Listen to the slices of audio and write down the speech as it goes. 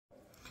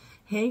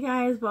Hey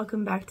guys,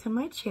 welcome back to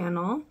my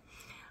channel.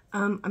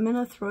 I'm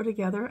gonna throw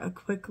together a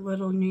quick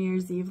little New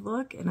Year's Eve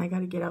look, and I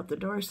gotta get out the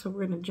door, so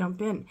we're gonna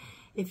jump in.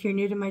 If you're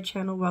new to my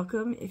channel,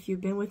 welcome. If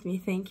you've been with me,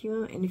 thank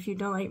you. And if you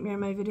don't like me or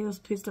my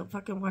videos, please don't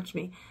fucking watch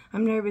me.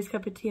 I'm not everybody's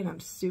cup of tea, and I'm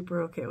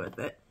super okay with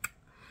it.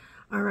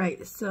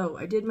 Alright, so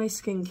I did my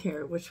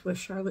skincare, which was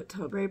Charlotte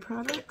Tilbury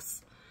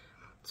products.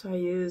 So I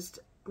used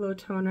Glow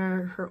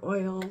Toner, her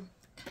oil,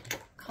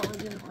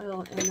 collagen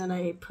oil, and then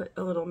I put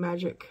a little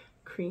magic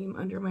cream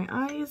under my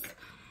eyes.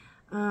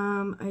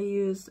 I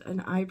used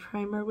an eye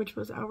primer, which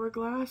was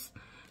HourGlass.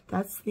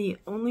 That's the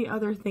only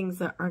other things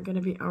that aren't going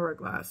to be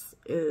HourGlass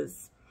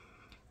is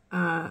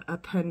a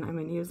pen I'm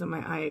going to use on my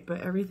eye,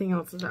 but everything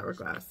else is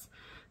HourGlass.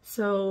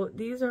 So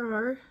these are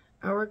our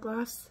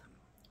HourGlass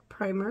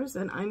primers,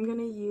 and I'm going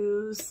to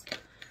use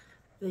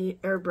the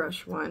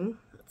airbrush one.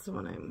 That's the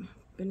one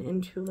I've been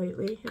into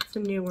lately. It's a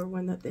newer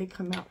one that they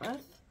come out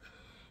with.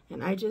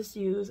 And I just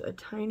use a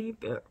tiny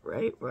bit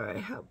right where I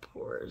have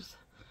pores.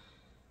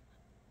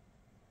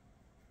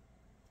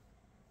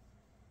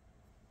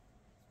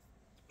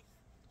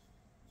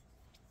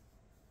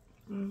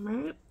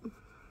 Alright.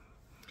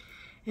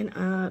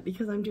 And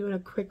because I'm doing a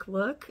quick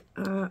look,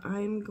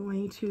 I'm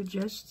going to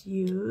just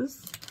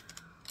use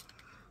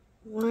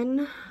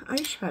one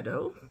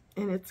eyeshadow,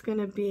 and it's going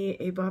to be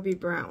a Bobbi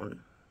Brown.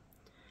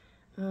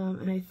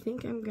 And I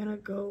think I'm going to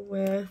go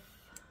with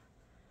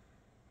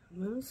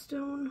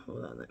Moonstone.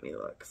 Hold on, let me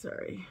look.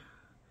 Sorry.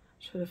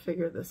 Should have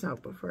figured this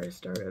out before I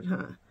started,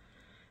 huh?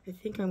 I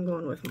think I'm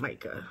going with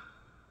Mica.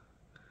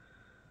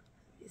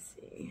 Let me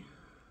see.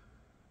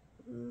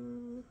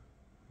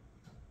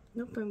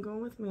 Nope, I'm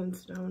going with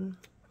Moonstone.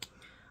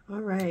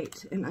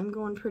 Alright, and I'm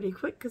going pretty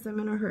quick because I'm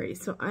in a hurry.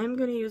 So I'm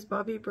going to use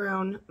Bobbi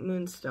Brown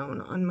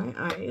Moonstone on my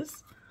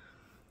eyes.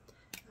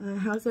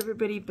 How's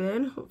everybody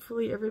been?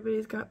 Hopefully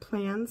everybody's got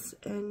plans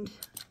and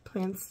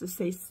plans to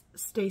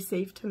stay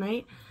safe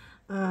tonight.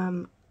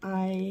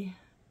 I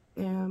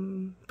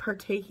am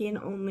partaking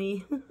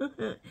only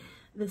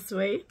this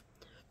way.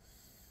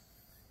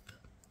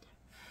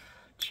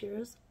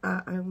 Cheers.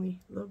 Only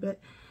a little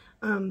bit.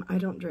 I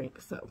don't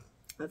drink, so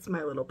that's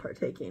my little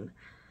partaking.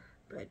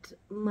 But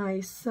my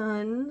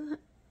son,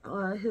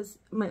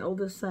 my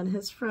oldest son,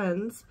 his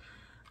friends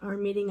are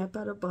meeting up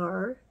at a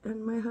bar,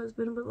 and my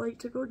husband would like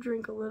to go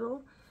drink a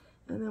little,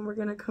 and then we're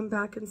gonna come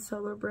back and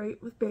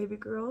celebrate with baby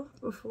girl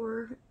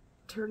before it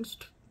turns,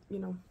 you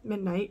know,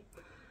 midnight.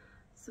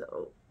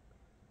 So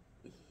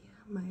yeah,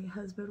 my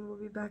husband will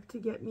be back to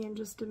get me in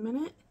just a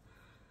minute,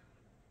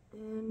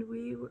 and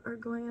we are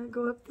going to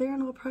go up there,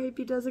 and I'll probably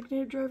be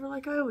designated driver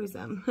like I always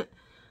am.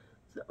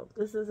 So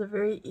this is a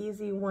very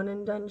easy one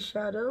and done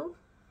shadow.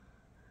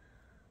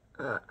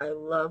 I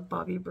love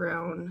Bobbi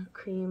Brown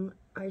cream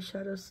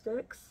eyeshadow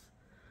sticks.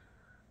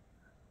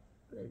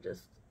 They're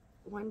just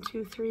 1,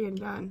 2, 3 and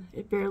done.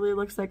 It barely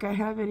looks like I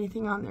have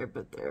anything on there,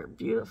 but they're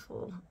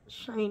beautiful,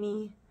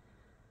 shiny,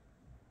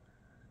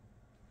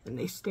 and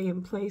they stay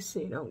in place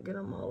so you don't get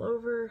them all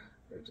over.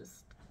 They're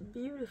just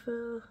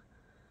beautiful.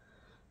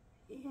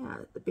 Yeah,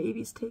 the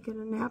baby's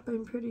taking a nap,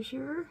 I'm pretty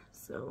sure.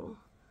 So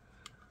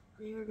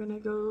we are gonna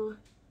go.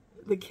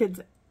 The kids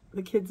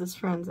as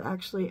friends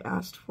actually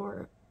asked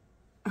for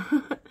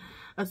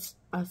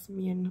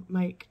me and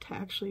Mike to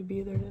actually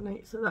be there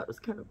tonight, so that was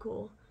kind of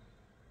cool.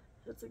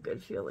 That's a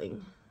good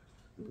feeling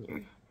when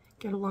you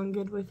get along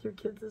good with your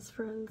kids as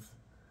friends.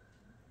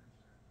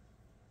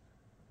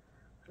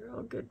 They're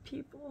all good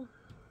people.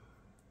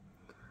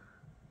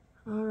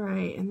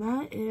 Alright, and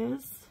that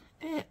is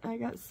it. I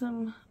got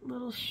some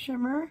little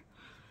shimmer,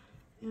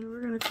 and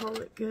we're going to call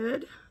it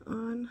good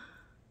on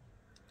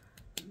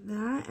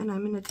that. And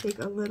I'm going to take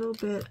a little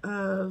bit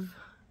of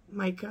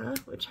Mica,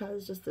 which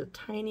has just the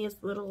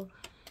tiniest little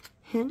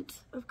hint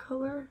of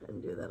color,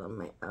 and do that on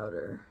my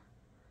outer.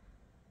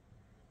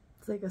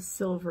 It's like a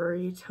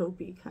silvery,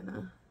 taupey kind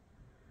of,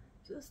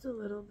 just a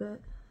little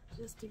bit,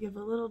 just to give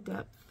a little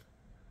depth.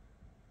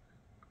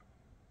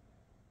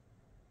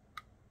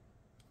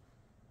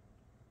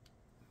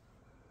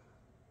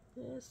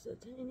 Just a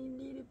tiny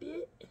little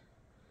bit.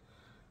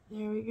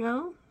 There we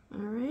go.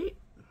 Alright.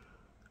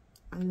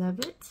 I love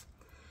it.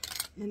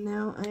 And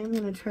now I'm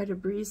going to try to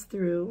breeze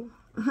through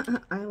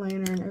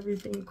eyeliner and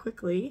everything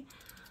quickly.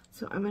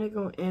 So I'm going to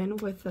go in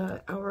with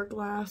a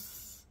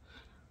HourGlass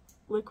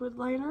liquid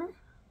liner.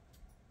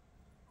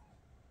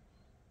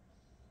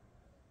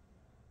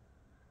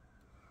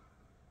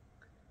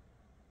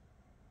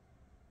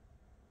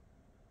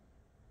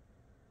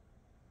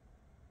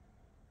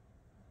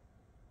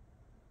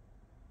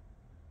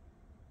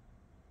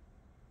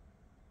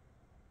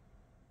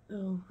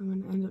 Oh, I'm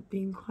going to end up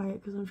being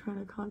quiet because I'm trying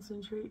to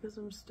concentrate because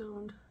I'm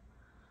stoned.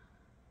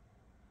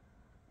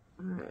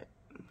 Alright.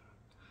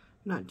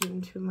 Not doing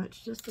too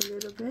much, just a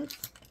little bit.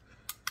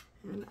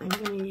 And I'm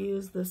going to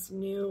use this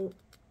new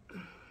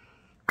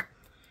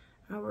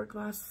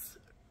HourGlass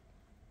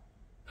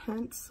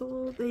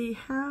pencil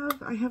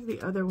I have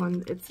the other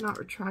one. It's not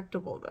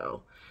retractable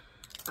though.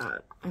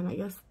 And I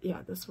guess,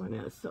 yeah, this one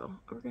is. So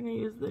we're going to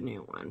use the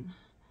new one.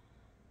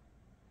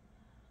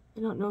 I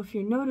don't know if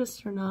you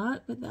noticed or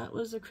not, but that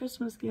was a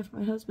Christmas gift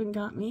my husband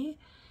got me.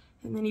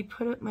 And then he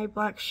put up my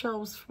black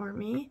shelves for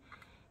me.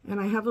 And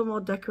I have them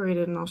all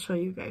decorated, and I'll show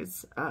you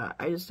guys.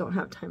 I just don't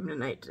have time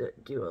tonight to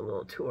do a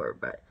little tour,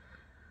 but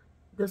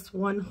this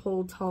one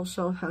whole tall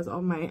shelf has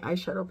all my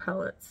eyeshadow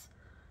palettes.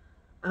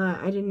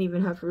 I didn't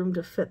even have room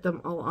to fit them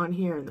all on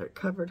here, and they're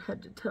covered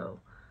head to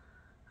toe.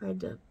 I had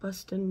to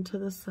bust into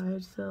the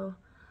side, so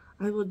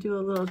I will do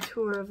a little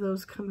tour of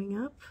those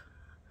coming up.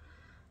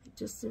 I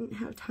just didn't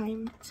have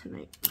time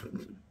tonight.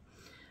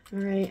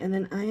 Alright, and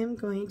then I am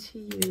going to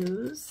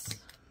use...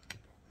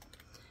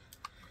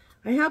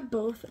 I have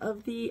both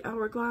of the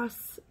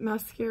HourGlass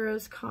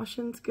mascaras.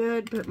 Caution's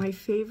good, but my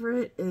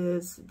favorite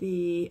is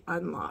the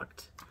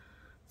Unlocked.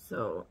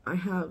 So I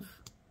have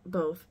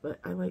both, but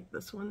I like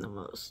this one the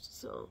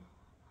most. So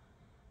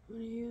I'm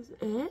going to use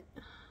it.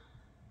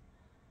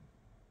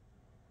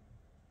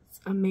 It's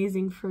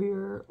amazing for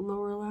your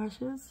lower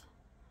lashes.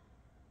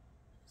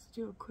 Just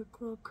do a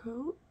quick little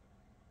coat.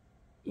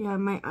 Yeah,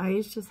 my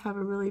eyes just have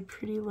a really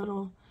pretty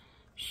little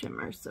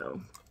shimmer,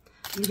 so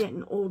I'm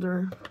getting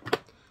older.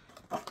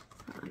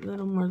 A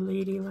little more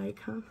ladylike,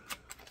 huh?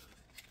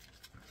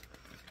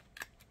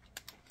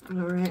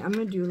 Alright, I'm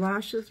going to do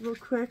lashes real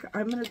quick.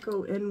 I'm going to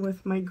go in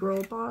with my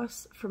Girl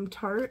Boss from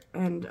Tarte,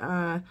 and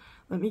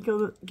let me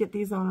go get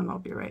these on and I'll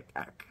be right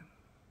back.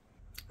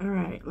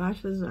 Alright,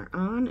 lashes are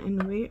on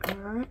and we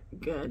are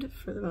good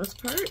for the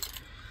most part.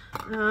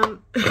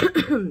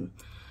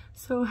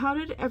 So how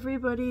did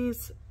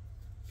everybody's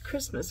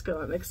Christmas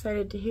go? I'm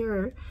excited to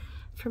hear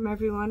from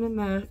everyone in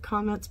the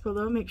comments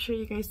below. Make sure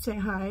you guys say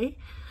hi.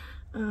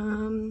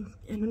 And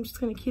I'm just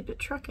going to keep it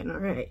trucking.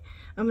 Alright,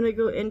 I'm going to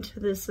go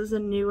into this as a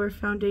newer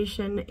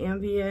foundation,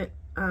 Ambient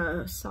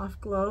Soft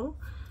Glow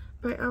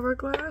by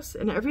HourGlass,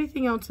 and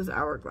everything else is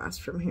HourGlass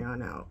from here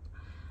on out.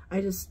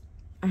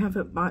 I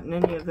haven't bought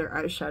any of their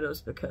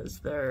eyeshadows because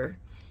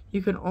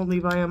you can only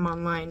buy them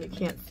online. You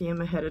can't see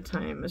them ahead of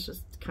time. It's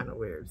just kind of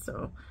weird.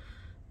 So,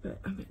 but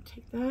I'm going to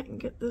take that and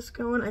get this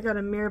going. I got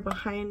a mirror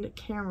behind the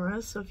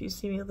camera, so if you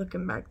see me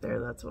looking back there,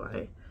 that's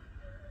why.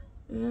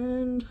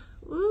 And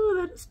ooh,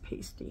 that is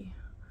pasty.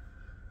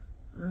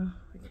 I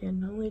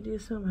can only do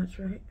so much,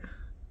 right?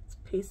 It's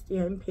pasty,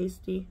 I'm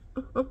pasty.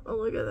 Oh,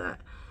 look at that.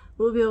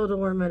 We'll be able to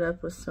warm it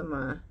up with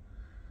some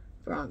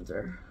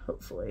bronzer,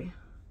 hopefully.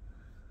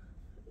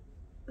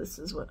 This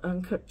is what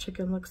uncooked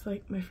chicken looks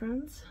like, my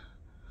friends.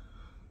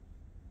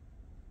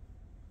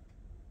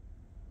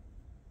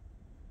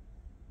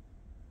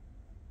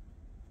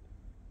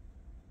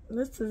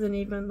 This isn't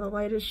even the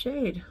lightest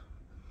shade.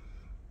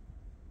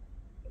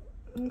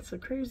 That's the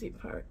crazy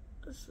part.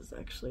 This is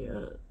actually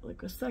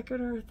like a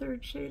second or a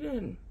third shade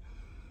in.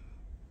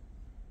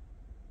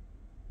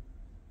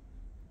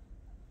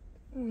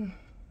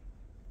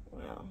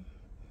 Wow.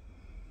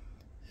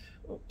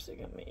 Oops, I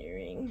got my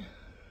earring.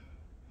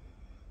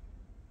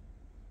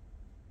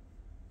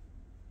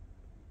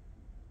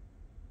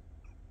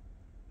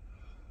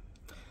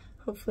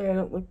 Hopefully I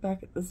don't look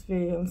back at this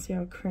video and see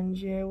how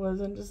cringy I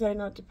was and decide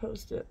not to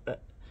post it,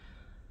 but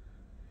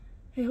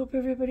I hope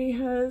everybody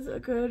has a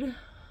good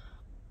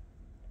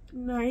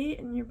night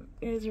and you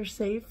guys are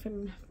safe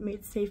and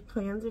made safe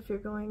plans if you're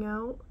going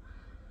out.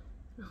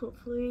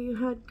 Hopefully you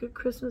had good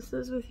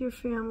Christmases with your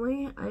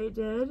family. I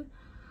did.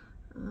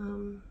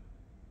 I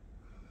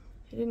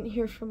didn't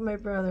hear from my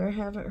brother. I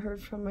haven't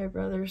heard from my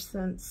brother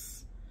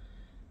since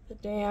the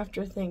day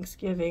after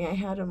Thanksgiving. I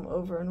had him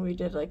over and we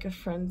did like a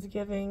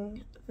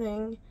Friendsgiving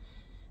thing,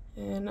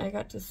 and I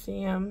got to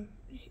see him.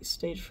 He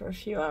stayed for a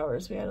few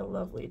hours. We had a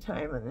lovely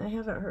time, and I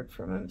haven't heard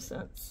from him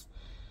since.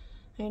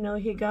 I know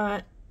he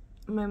got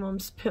my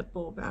mom's pit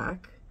bull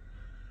back,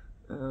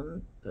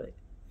 but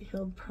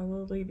he'll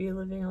probably be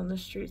living on the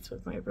streets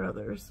with my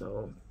brother,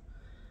 so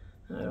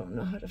I don't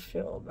know how to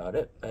feel about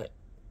it, but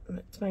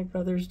it's my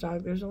brother's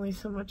dog. There's only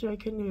so much I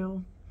can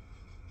do.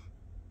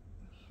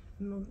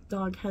 And the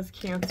dog has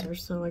cancer,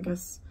 so I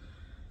guess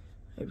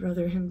I'd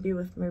rather him be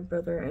with my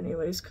brother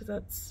anyways, because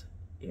that's,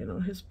 you know,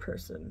 his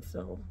person.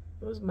 So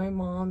it was my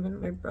mom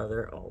and my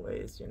brother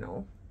always, you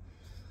know.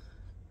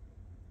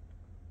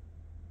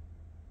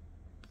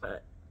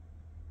 But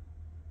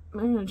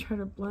I'm going to try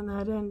to blend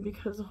that in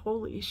because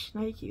holy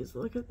shnikes,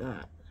 look at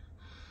that.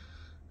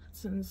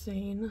 That's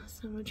insane.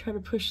 So I'm going to try to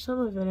push some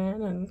of it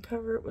in and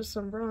cover it with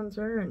some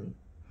bronzer, and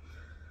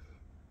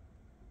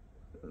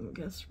I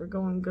guess we're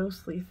going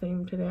ghostly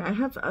theme today. I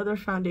have other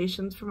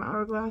foundations from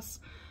HourGlass,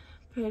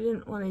 but I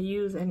didn't want to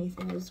use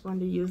anything. I just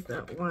wanted to use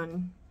that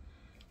one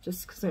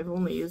just because I've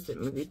only used it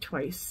maybe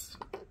twice,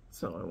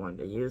 so I wanted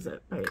to use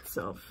it by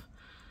itself.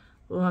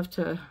 We'll have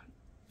to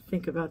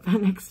think about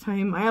that next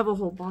time. I have a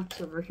whole box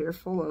over here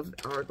full of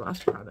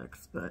HourGlass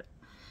products, but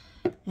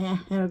yeah,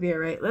 it'll be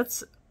alright.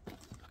 Let's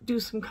do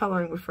some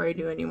coloring before I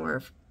do any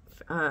more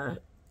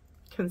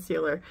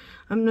concealer.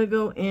 I'm going to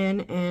go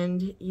in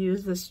and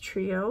use this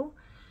trio.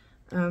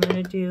 I'm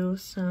going to do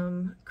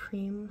some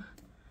cream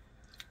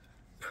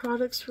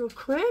products real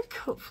quick.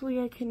 Hopefully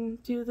I can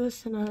do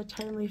this in a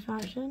timely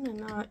fashion and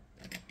not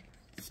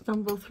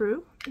stumble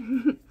through.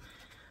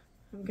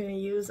 I'm going to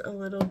use a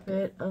little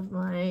bit of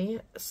my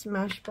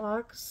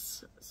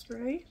Smashbox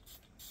spray.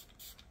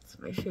 It's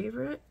my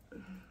favorite.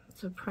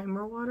 It's a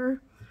primer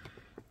water.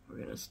 We're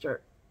going to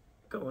start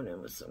going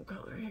in with some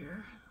color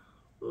here.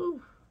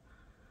 Ooh.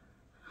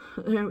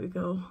 There we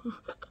go.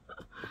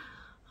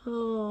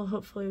 Oh,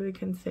 hopefully we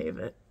can save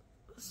it.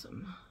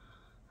 Some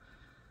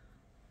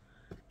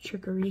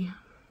trickery.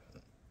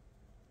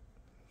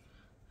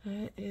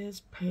 That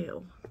is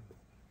pale.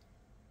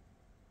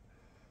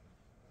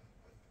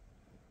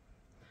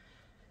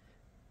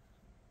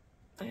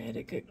 I had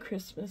a good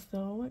Christmas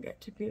though. I got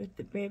to be with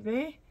the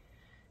baby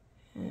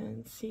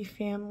and see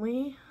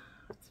family,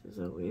 which is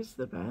always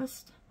the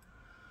best.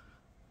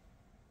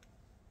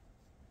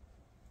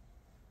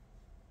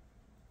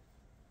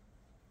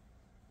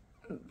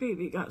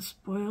 Baby got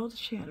spoiled.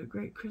 She had a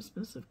great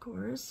Christmas, of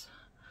course.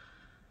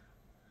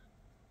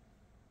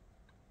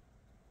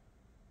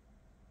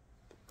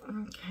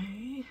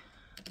 Okay.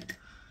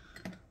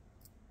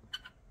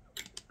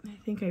 I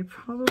think I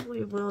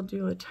probably will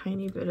do a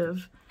tiny bit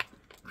of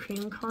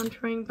cream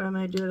contouring, but I'm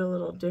going to do it a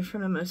little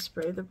different. I'm going to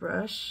spray the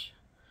brush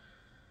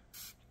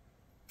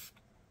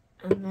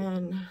and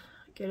then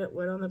get it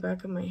wet on the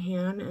back of my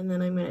hand, and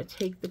then I'm going to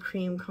take the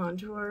cream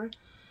contour,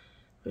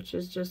 which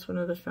is just one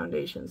of the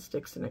foundation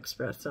sticks in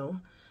Espresso.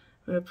 I'm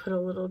going to put a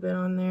little bit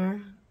on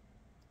there,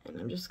 and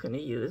I'm just going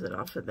to use it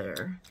off of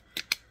there.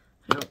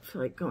 I don't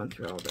feel like going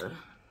through all the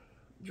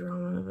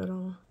drama of it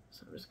all,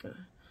 so I'm just going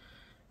to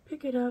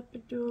pick it up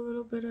and do a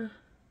little bit of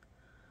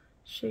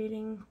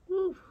shading.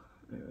 Woo!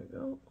 There we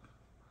go.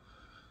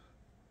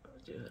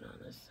 I'll do it on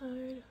this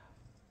side.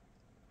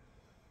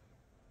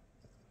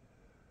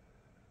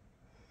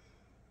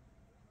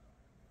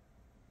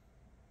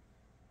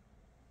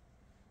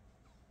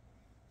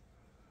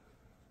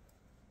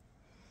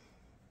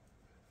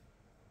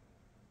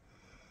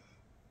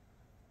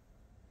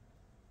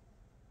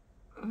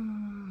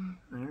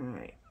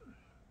 Alright.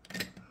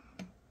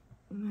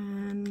 And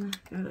then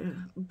got a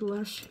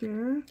blush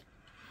here.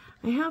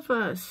 I have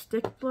a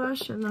stick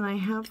blush, and then I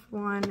have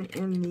one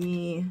in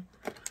the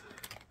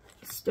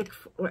stick,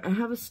 or I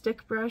have a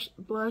stick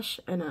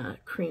blush and a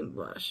cream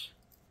blush.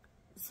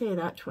 Say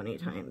that 20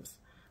 times.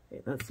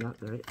 Wait, that's not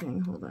the right thing.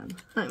 Hold on.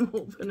 I'm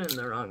opening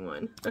the wrong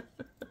one.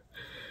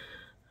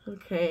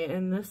 Okay,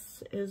 and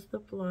this is the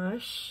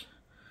blush.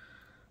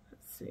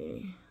 Let's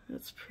see.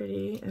 That's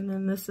pretty. And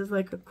then this is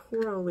like a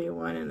corally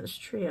one in this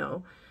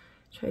trio,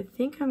 which I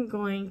think I'm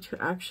going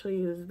to actually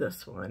use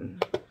this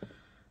one.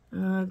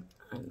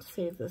 And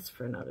save this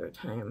for another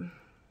time.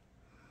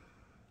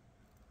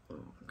 Oh,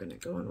 I'm gonna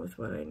go in with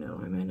what I know.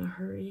 I'm in a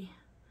hurry.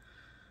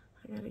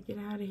 I gotta get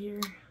out of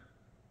here.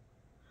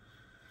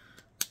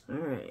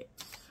 Alright,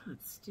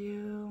 let's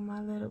do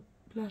my little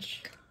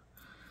blush.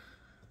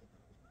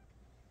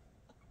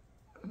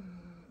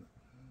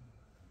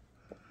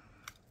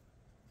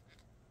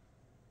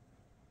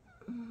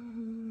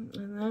 And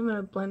then I'm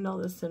gonna blend all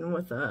this in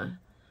with a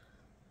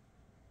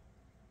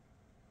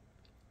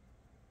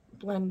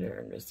blender.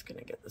 I'm just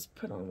gonna get this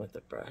put on with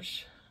a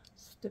brush,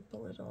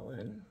 stipple it all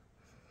in.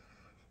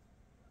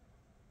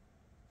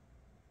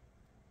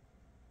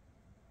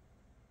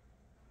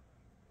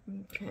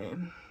 Okay,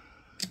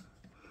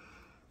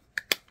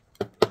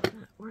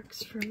 that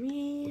works for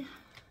me.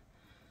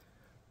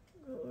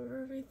 Go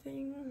over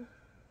everything.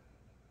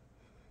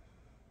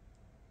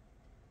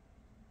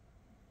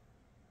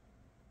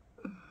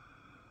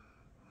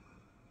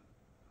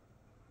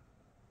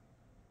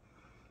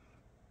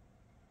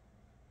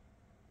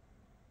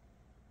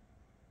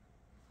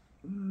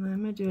 I'm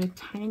going to do a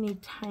tiny,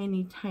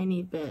 tiny,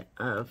 tiny bit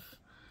of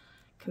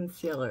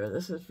concealer.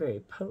 This is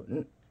very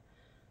potent,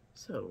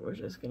 so we're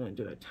just going to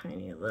do a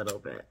tiny little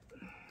bit.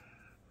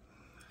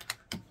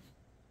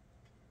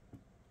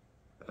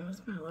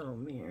 Where's my little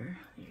mirror?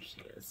 There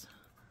she is.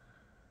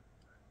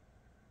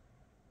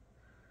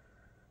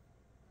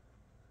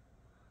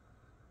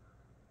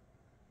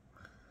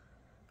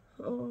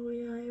 Oh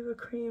yeah, I have a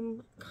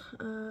cream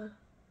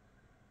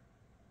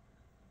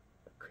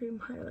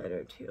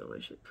highlighter too. I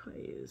should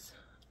probably use.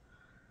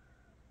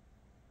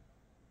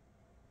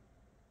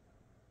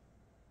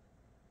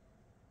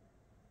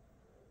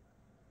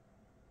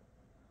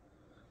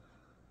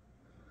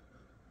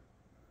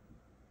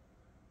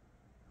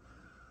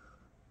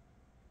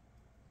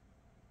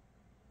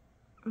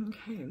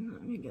 Okay,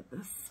 let me get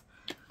this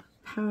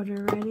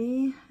powder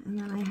ready, and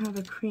then I have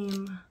a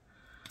cream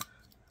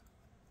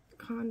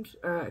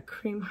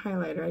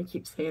highlighter. I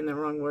keep saying the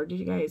wrong word.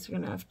 You guys are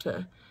gonna have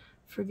to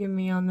forgive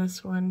me on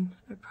this one.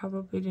 I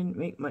probably didn't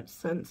make much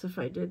sense if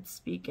I did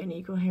speak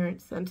any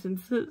coherent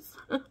sentences.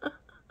 I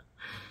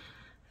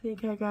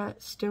think I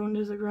got stoned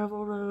as a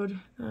gravel road.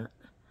 That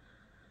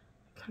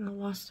kind of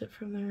lost it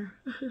from there.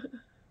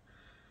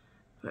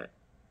 But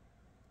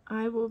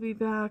I will be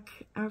back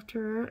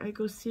after I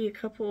go see a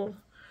couple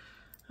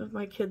of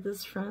my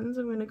kids' friends.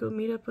 I'm gonna go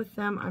meet up with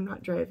them. I'm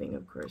not driving,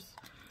 of course.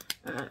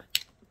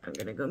 I'm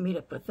gonna go meet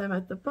up with them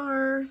at the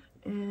bar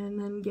and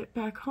then get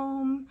back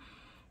home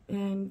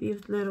and be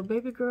with little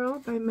baby girl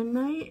by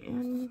midnight,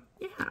 and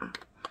yeah,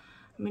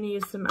 I'm I'm going to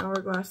use some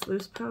HourGlass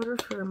loose powder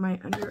for my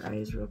under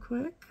eyes real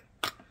quick.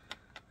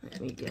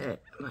 Let me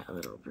get my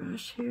little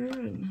brush here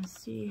and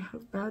see how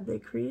bad they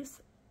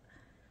crease.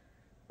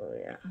 Oh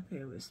yeah,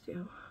 they always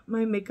do.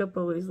 My makeup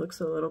always looks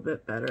a little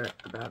bit better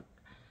about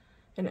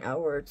an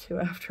hour or two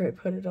after I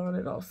put it on.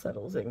 It all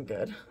settles in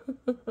good.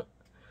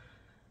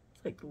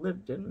 It's like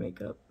lived-in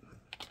makeup.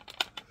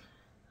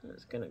 I'm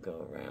just gonna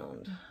go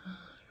around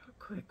real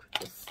quick with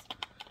this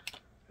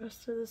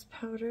rest of this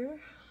powder.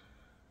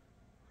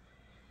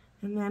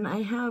 And then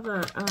I have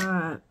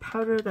a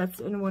powder that's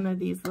in one of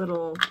these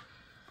little,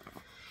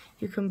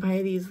 you can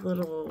buy these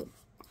little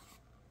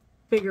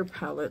bigger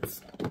palettes.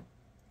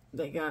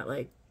 They got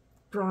like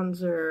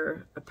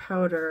bronzer, a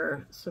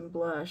powder, some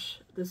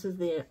blush. This is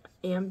the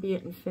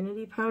Ambient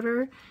Infinity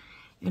powder,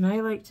 and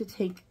I like to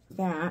take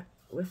that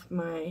with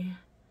my,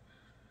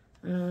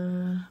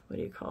 what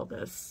do you call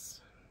this?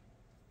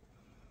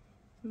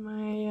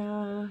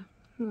 My,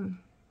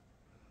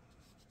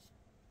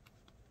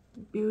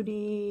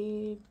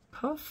 Beauty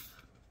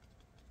Puff.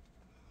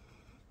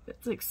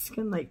 It's like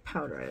skin-like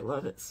powder. I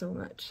love it so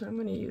much. So I'm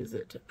going to use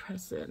it to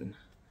press in.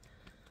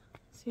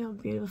 See how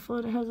beautiful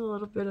it has? A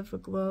little bit of a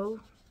glow.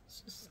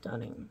 It's just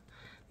stunning.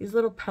 These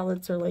little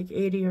palettes are like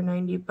 80 or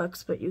 90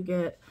 bucks, but you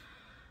get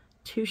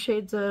 2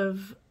 shades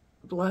of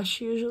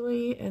blush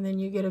usually, and then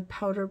you get a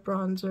powder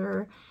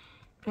bronzer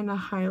and a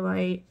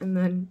highlight, and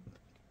then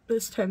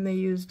this time they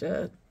used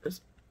this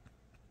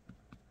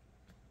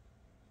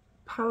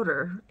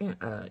powder,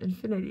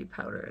 infinity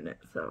powder in it,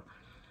 so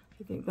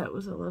I think that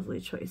was a lovely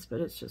choice, but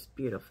it's just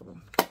beautiful.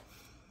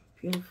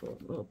 Beautiful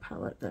little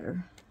palette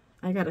there.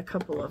 I got a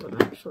couple of them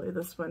actually.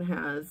 This one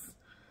has,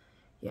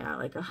 yeah,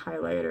 like a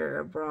highlighter,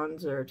 a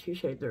bronzer, 2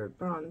 shades of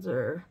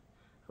bronzer,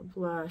 a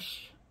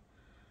blush.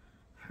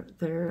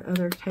 Their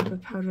other type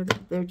of powder,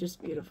 they're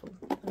just beautiful.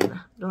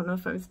 Don't know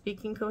if I'm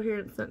speaking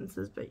coherent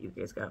sentences, but you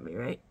guys got me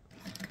right.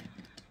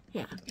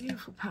 Yeah,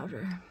 beautiful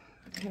powder.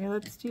 Okay,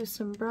 let's do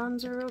some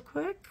bronzer real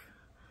quick.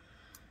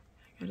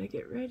 I gotta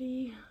get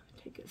ready,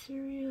 take it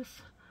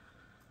serious.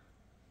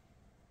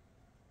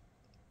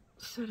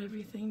 Set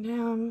everything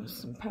down,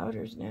 some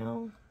powders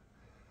now.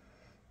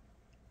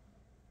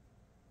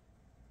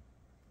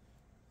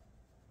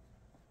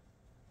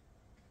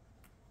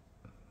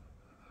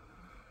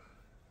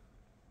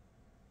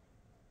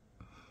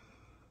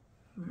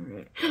 All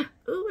right.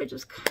 Oh, I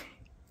just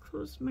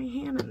closed my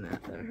hand in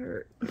that. That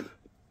hurt.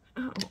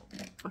 Oh,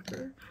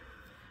 fucker.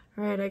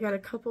 All right, I got a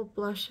couple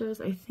blushes.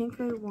 I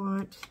think I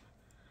want,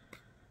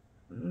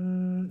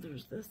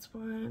 there's this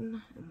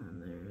one, and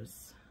then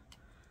there's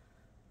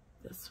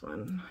this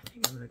one. I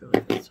think I'm gonna go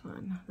with this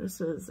one. This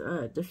is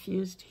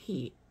Diffused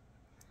Heat.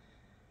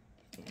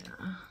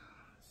 Yeah,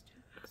 let's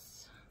do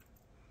this.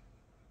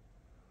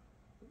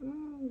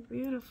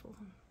 Beautiful.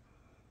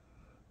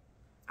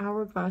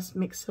 HourGlass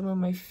makes some of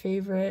my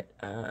favorite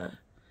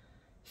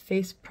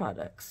face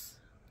products.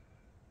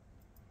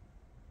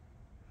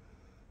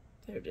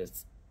 They're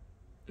just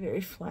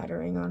very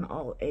flattering on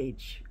all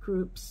age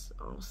groups,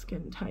 all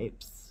skin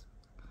types.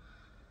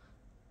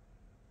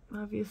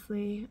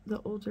 Obviously, the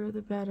older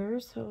the better,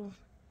 so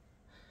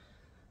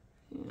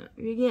yeah,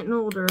 if you're getting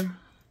older,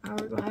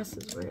 HourGlass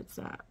is where it's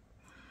at.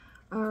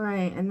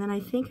 Alright, and then I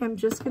think I'm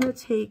just going to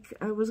take,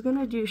 I was going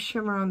to do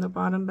shimmer on the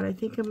bottom, but I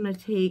think I'm going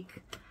to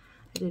take,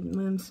 I did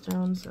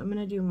Moonstone, so I'm going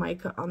to do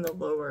mica on the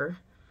lower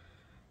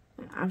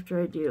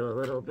after I do a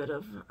little bit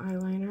of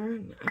eyeliner.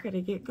 And I got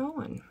to get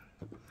going.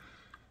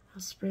 I'll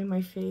spray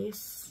my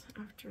face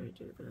after I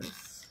do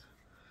this.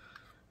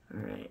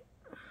 Alright.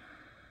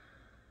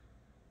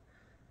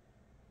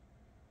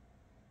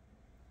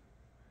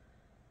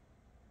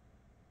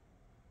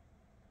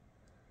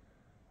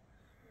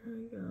 There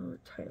we go,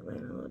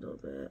 tightline a little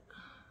bit.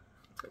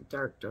 It's a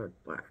dark, dark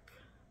black.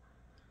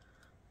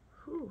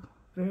 Whew,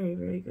 very,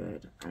 very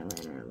good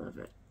eyeliner, I love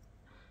it.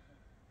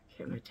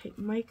 Okay, I'm gonna take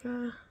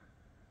mica.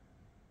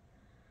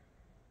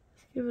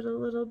 Let's give it a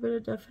little bit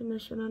of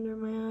definition under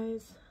my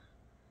eyes.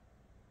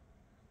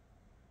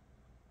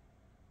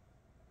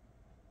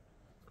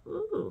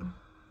 Ooh.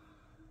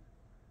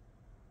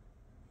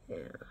 Yeah,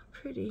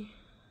 pretty.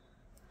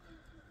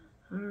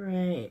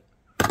 Alright.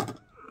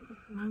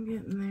 I'm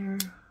getting there.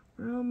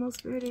 We're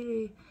almost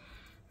ready.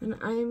 And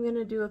I'm going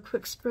to do a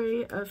quick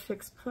spray of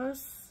Fix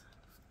Plus.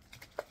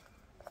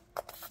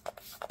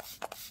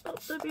 Oh,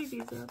 the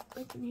baby's up.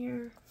 I can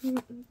hear.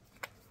 And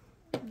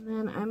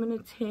then I'm going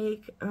to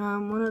take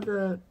one of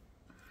the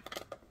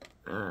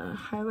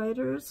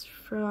highlighters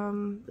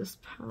from this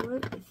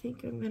palette. I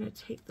think I'm going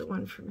to take the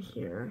one from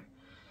here.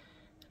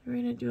 We're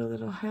going to do a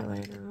little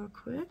highlighter real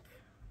quick.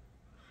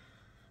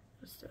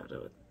 Just out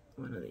of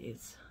one of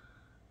these.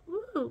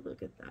 Woo,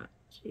 look at that.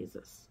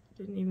 Jesus.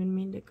 Didn't even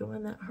mean to go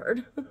in that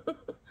hard.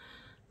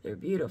 They're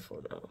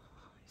beautiful though.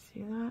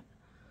 See that?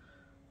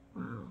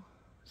 Wow.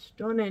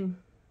 Stunning.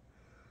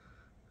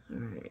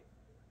 Alright.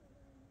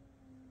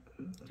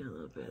 Do a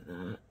little bit of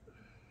that.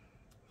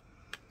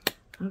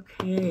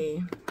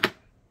 Okay.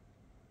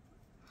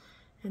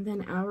 And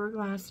then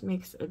HourGlass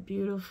makes a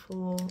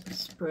beautiful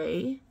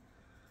spray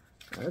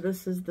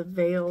This is the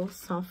Veil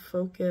Soft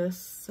Focus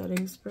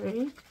Setting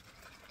Spray.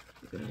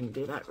 Go ahead and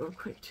do that real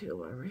quick too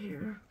while we're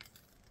here.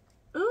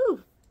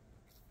 Ooh!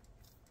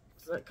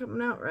 Is that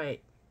coming out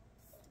right?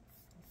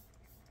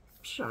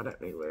 Shot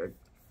at me weird.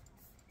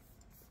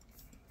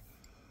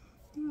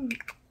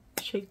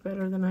 Shake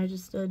better than I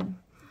just did.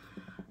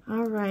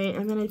 Alright,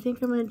 and then I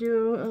think I'm going to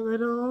do a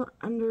little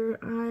under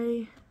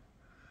eye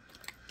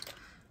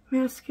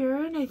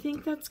mascara, and I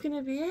think that's going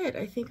to be it.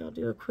 I think I'll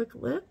do a quick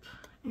lip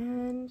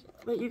and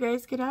let you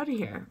guys get out of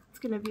here. It's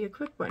going to be a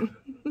quick one.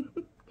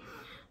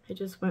 I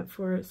just went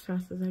for it as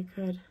fast as I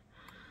could.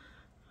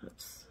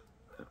 Oops,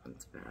 that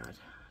one's bad.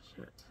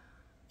 Shit.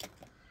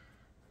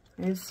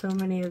 I have so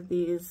many of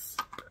these.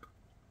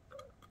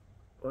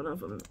 One of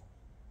them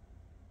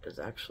is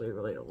actually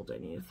really old. I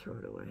need to throw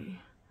it away.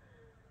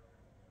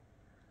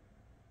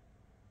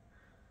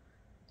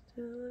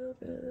 Do a little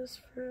bit of this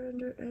for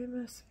under eye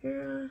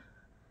mascara.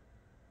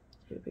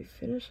 Did we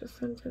finish a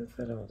sentence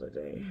at all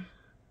today?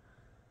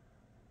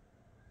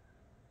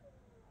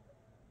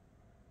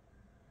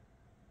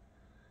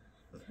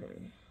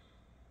 Okay.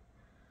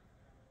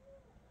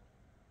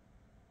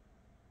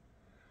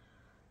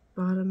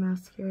 Bottom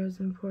mascara is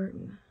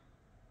important.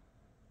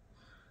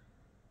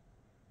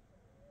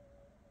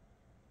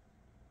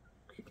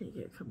 I think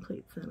it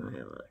completes an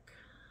eye look.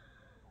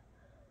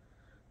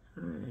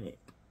 Alright.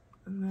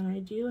 And then I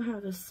do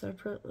have a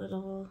separate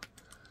little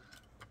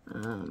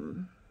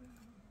highlighter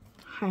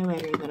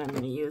that I'm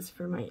going to use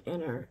for my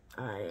inner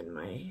eye and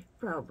my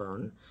brow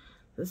bone.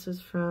 This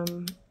is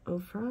from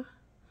Ofra.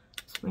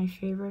 It's my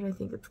favorite. I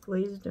think it's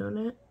Glazed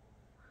Donut.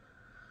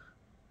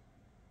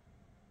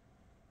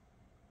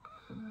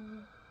 It's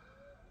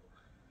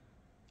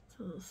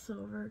a little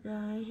silver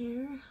guy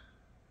here.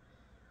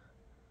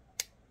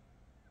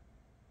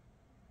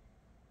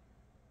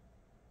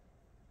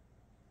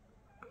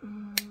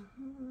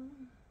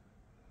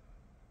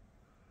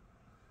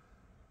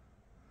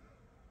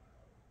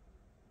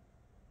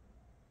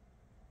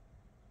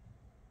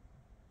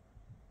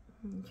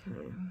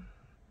 Okay.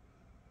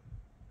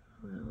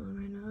 A little on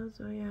my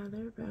nose. Oh yeah,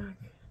 they're back.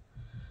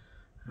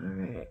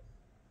 Alright.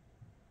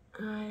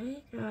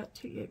 I got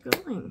to get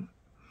going.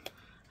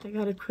 I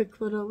got a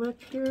quick little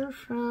lip here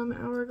from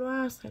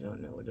HourGlass. I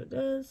don't know what it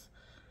is.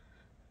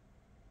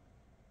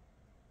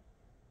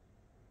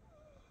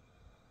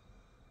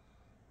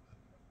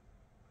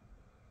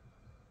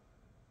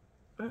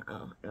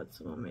 Uh-oh, got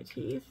some on my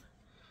teeth.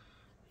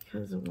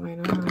 Because why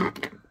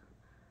not?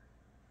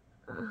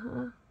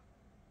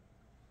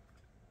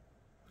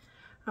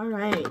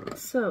 Alright,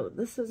 so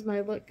this is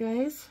my look,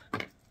 guys.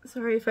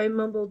 Sorry if I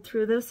mumbled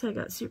through this. I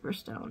got super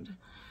stoned.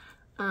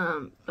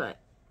 But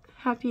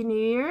Happy New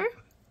Year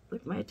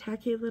with my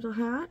tacky little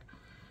hat.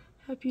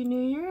 Happy New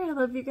Year. I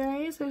love you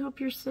guys. I hope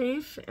you're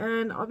safe.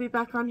 And I'll be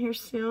back on here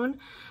soon.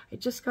 I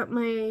just got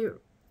my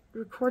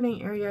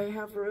recording area. I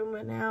have room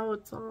and now.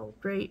 It's all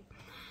great.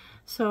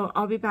 So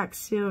I'll be back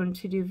soon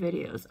to do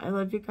videos. I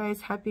love you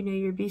guys. Happy New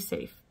Year. Be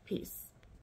safe. Peace.